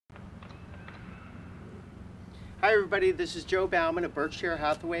Hi everybody, this is Joe Bauman of Berkshire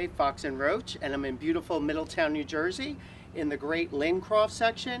Hathaway, Fox & Roach, and I'm in beautiful Middletown, New Jersey in the great Lincroft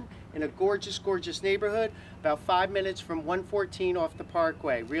section in a gorgeous, gorgeous neighborhood about 5 minutes from 114 off the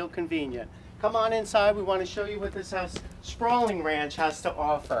Parkway. Real convenient. Come on inside, we want to show you what this house, sprawling ranch, has to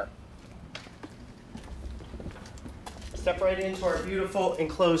offer. Step right into our beautiful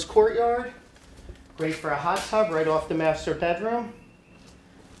enclosed courtyard. Great for a hot tub right off the master bedroom.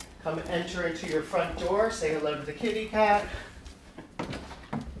 Come enter into your front door, say hello to the kitty cat.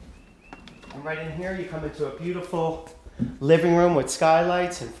 And right in here you come into a beautiful living room with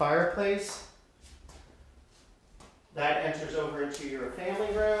skylights and fireplace. That enters over into your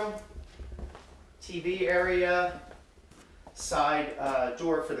family room, TV area, side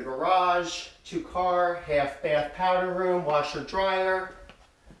door for the garage, 2-car, half bath powder room, washer dryer.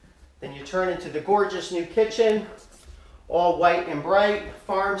 Then you turn into the gorgeous new kitchen. All white and bright,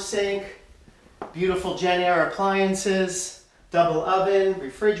 farm sink, beautiful Jenn-Air appliances, double oven,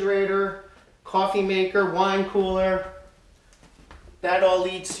 refrigerator, coffee maker, wine cooler. That all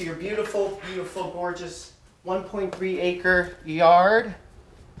leads to your beautiful, beautiful, gorgeous 1.3 acre yard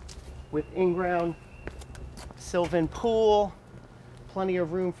with in-ground sylvan pool, plenty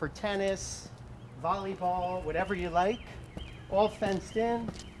of room for tennis, volleyball, whatever you like, all fenced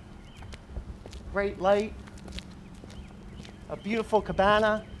in, great light. A beautiful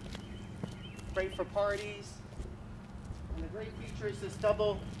cabana, great for parties. And the great feature is this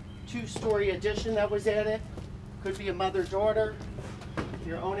double 2-story addition that was added. Could be a mother-daughter.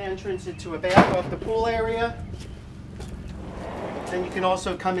 Your own entrance into a bath off the pool area. Then you can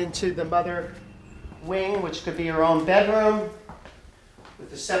also come into the mother wing, which could be your own bedroom,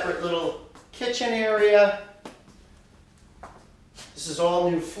 with a separate little kitchen area. This is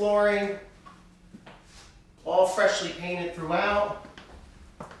all new flooring. All freshly painted throughout.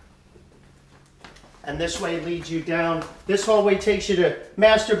 And this way leads you down. This hallway takes you to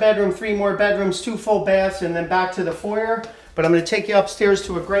master bedroom, 3 more bedrooms, 2 full baths, and then back to the foyer. But I'm going to take you upstairs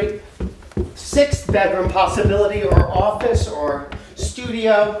to a great 6th bedroom possibility, or office, or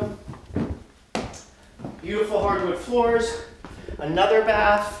studio. Beautiful hardwood floors. Another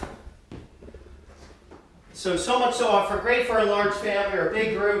bath. So much to offer. Great for a large family or a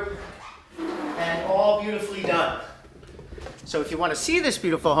big group. And all beautifully done. So if you want to see this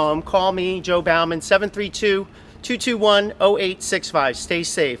beautiful home, call me, Joe Bauman, 732-221-0865. Stay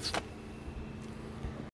safe.